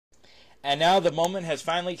And now the moment has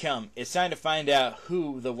finally come. It's time to find out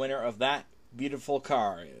who the winner of that beautiful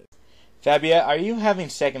car is. Fabia, are you having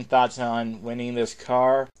second thoughts on winning this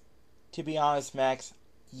car? To be honest, Max,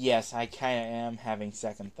 yes, I kinda am having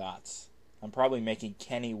second thoughts. I'm probably making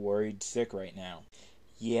Kenny worried sick right now.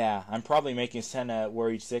 Yeah, I'm probably making Senna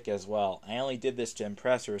worried sick as well. I only did this to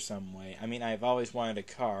impress her some way. I mean, I've always wanted a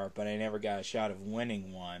car, but I never got a shot of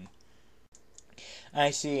winning one.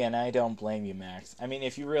 I see, and I don't blame you, Max. I mean,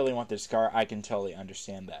 if you really want this car, I can totally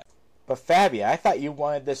understand that. But Fabia, I thought you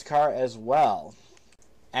wanted this car as well.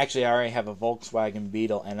 Actually, I already have a Volkswagen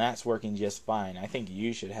Beetle, and that's working just fine. I think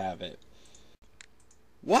you should have it.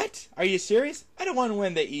 What? Are you serious? I don't want to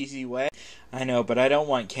win the easy way. I know, but I don't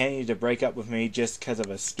want Kenny to break up with me just because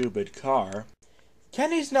of a stupid car.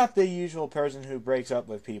 Kenny's not the usual person who breaks up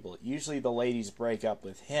with people. Usually the ladies break up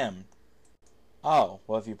with him. Oh,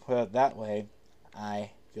 well, if you put it that way,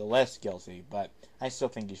 I feel less guilty, but I still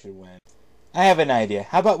think you should win. I have an idea.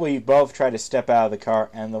 How about we both try to step out of the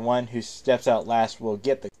car, and the one who steps out last will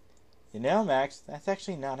get the... You know, Max, that's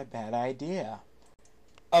actually not a bad idea.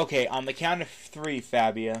 Okay, on the count of 3,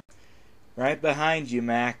 Fabia. Right behind you,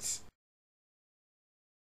 Max.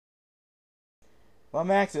 Well,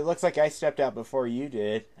 Max, it looks like I stepped out before you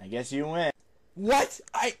did. I guess you win. What?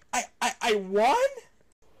 I won?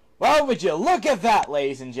 Well, would you look at that,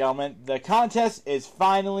 ladies and gentlemen. The contest is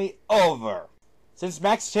finally over. Since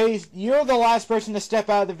Max Tate, you're the last person to step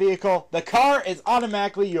out of the vehicle, the car is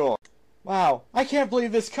automatically yours. Wow, I can't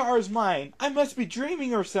believe this car is mine. I must be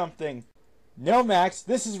dreaming or something. No, Max,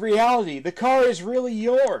 this is reality. The car is really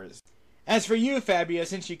yours. As for you, Fabia,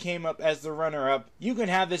 since you came up as the runner-up, you can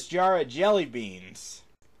have this jar of jelly beans.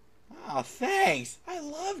 Oh, thanks. I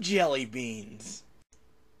love jelly beans.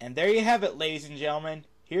 And there you have it, ladies and gentlemen.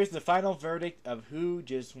 Here's the final verdict of who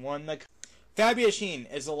just won the car. Fabia Sheen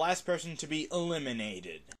is the last person to be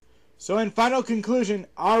eliminated. So in final conclusion,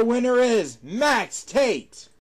 our winner is Max Tate.